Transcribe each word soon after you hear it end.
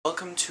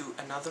Welcome to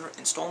another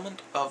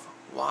installment of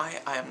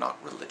Why I Am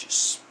Not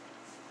Religious.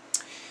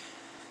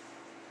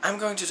 I'm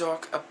going to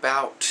talk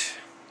about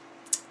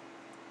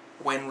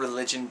when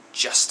religion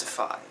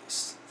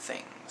justifies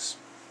things.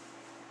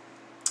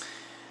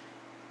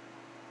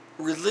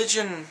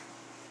 Religion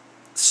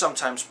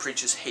sometimes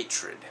preaches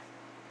hatred,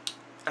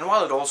 and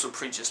while it also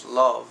preaches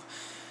love,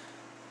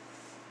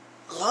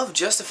 love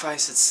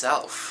justifies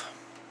itself.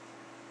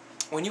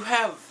 When you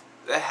have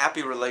a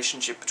happy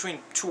relationship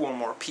between two or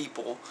more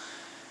people,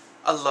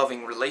 a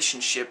loving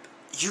relationship,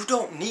 you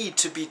don't need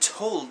to be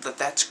told that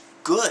that's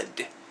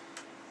good.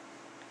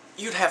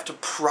 You'd have to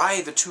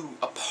pry the two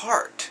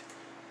apart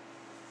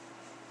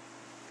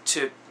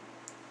to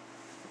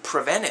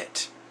prevent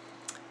it.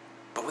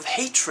 But with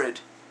hatred,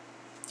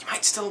 you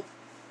might still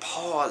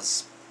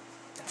pause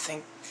and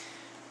think,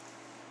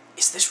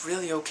 is this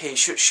really okay?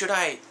 Should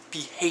I be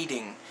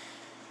hating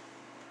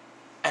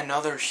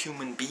another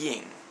human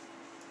being?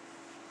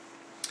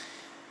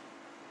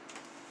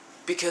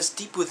 Because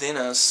deep within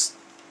us,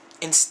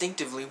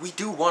 instinctively, we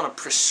do want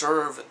to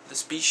preserve the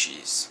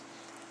species.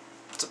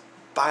 It's a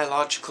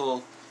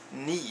biological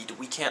need.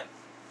 We can't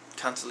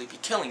constantly be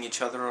killing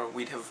each other or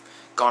we'd have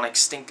gone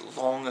extinct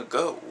long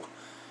ago,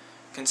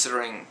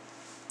 considering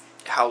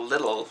how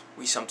little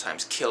we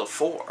sometimes kill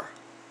for.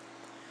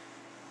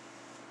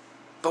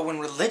 But when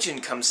religion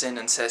comes in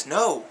and says,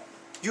 no,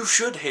 you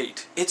should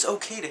hate, it's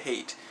okay to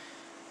hate,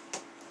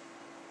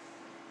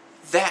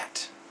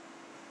 that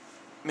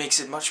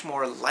makes it much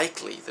more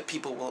likely that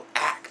people will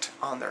act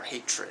on their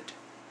hatred.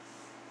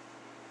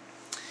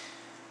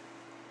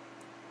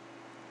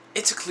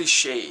 It's a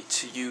cliche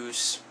to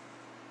use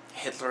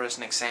Hitler as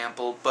an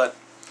example, but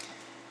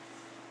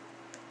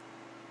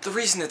the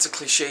reason it's a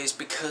cliche is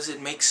because it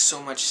makes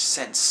so much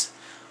sense.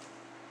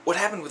 What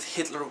happened with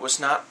Hitler was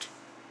not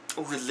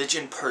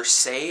religion per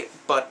se,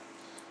 but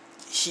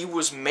he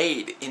was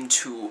made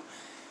into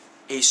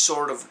a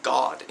sort of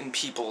god in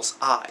people's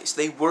eyes.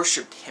 They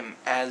worshipped him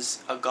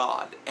as a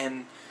god,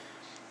 and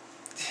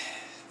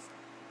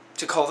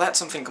to call that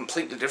something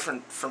completely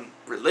different from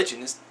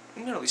religion is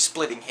merely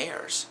splitting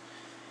hairs.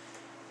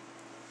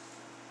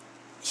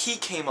 He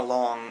came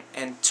along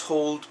and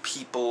told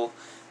people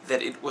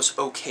that it was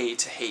okay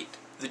to hate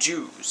the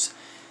Jews.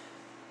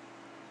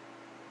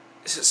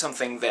 This is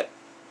something that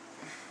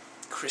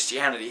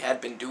Christianity had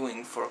been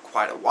doing for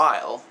quite a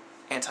while.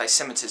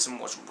 Anti-Semitism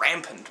was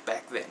rampant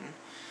back then.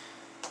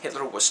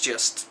 Hitler was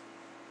just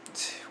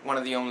one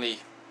of the only,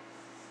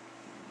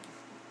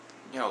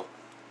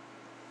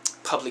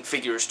 public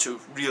figures to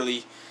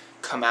really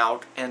come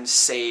out and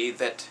say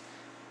that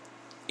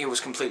it was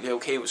completely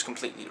okay, it was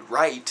completely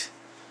right.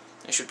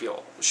 It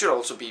should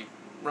also be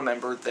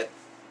remembered that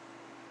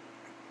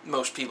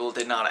most people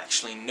did not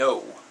actually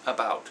know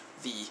about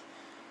the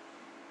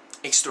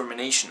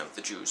extermination of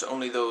the Jews,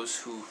 only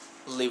those who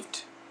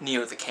lived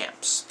near the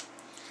camps.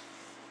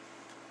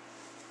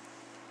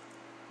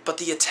 But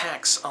the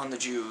attacks on the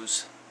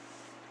Jews,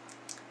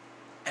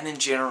 and in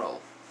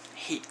general,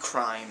 hate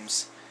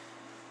crimes,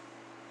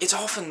 it's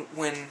often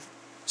when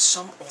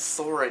some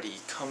authority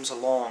comes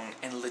along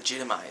and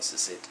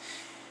legitimizes it,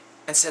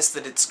 and says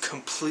that it's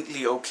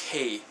completely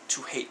okay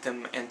to hate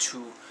them and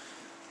to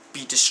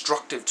be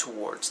destructive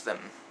towards them.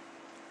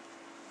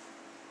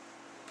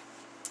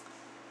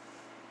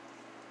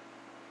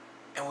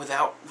 And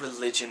without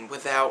religion,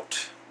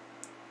 without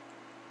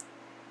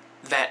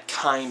that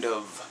kind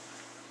of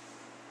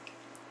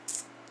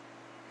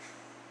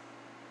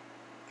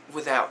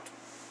without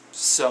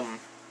some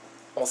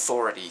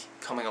authority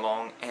coming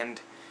along and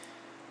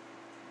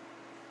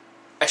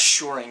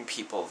assuring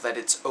people that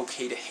it's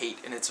okay to hate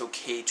and it's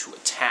okay to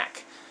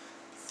attack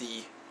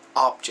the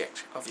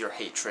object of your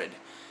hatred,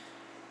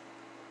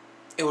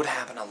 it would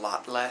happen a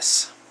lot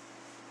less.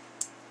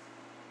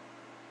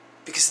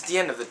 Because at the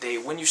end of the day,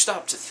 when you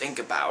stop to think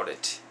about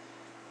it,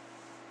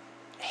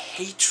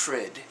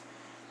 hatred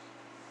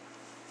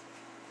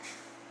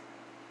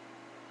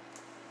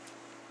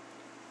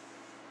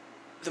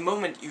the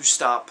moment you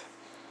stop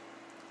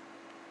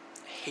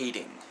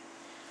hating,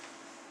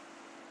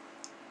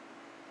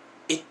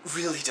 it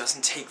really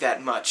doesn't take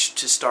that much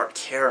to start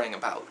caring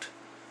about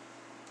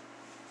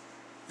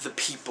the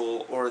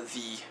people or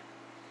the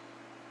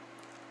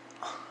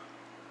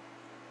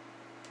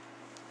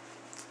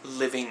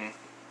living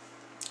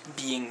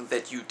being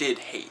that you did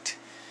hate.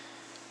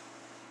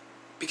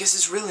 Because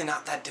it's really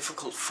not that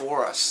difficult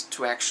for us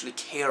to actually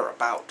care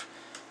about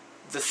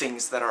the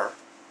things that are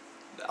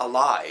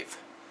alive.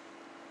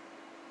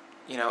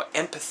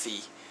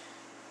 Empathy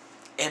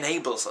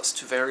enables us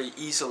to very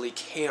easily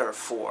care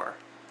for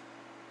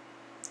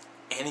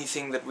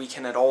anything that we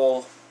can at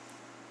all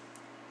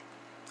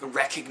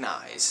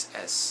recognize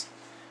as,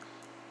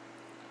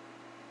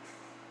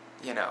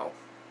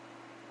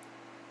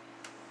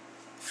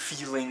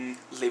 feeling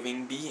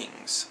living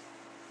beings.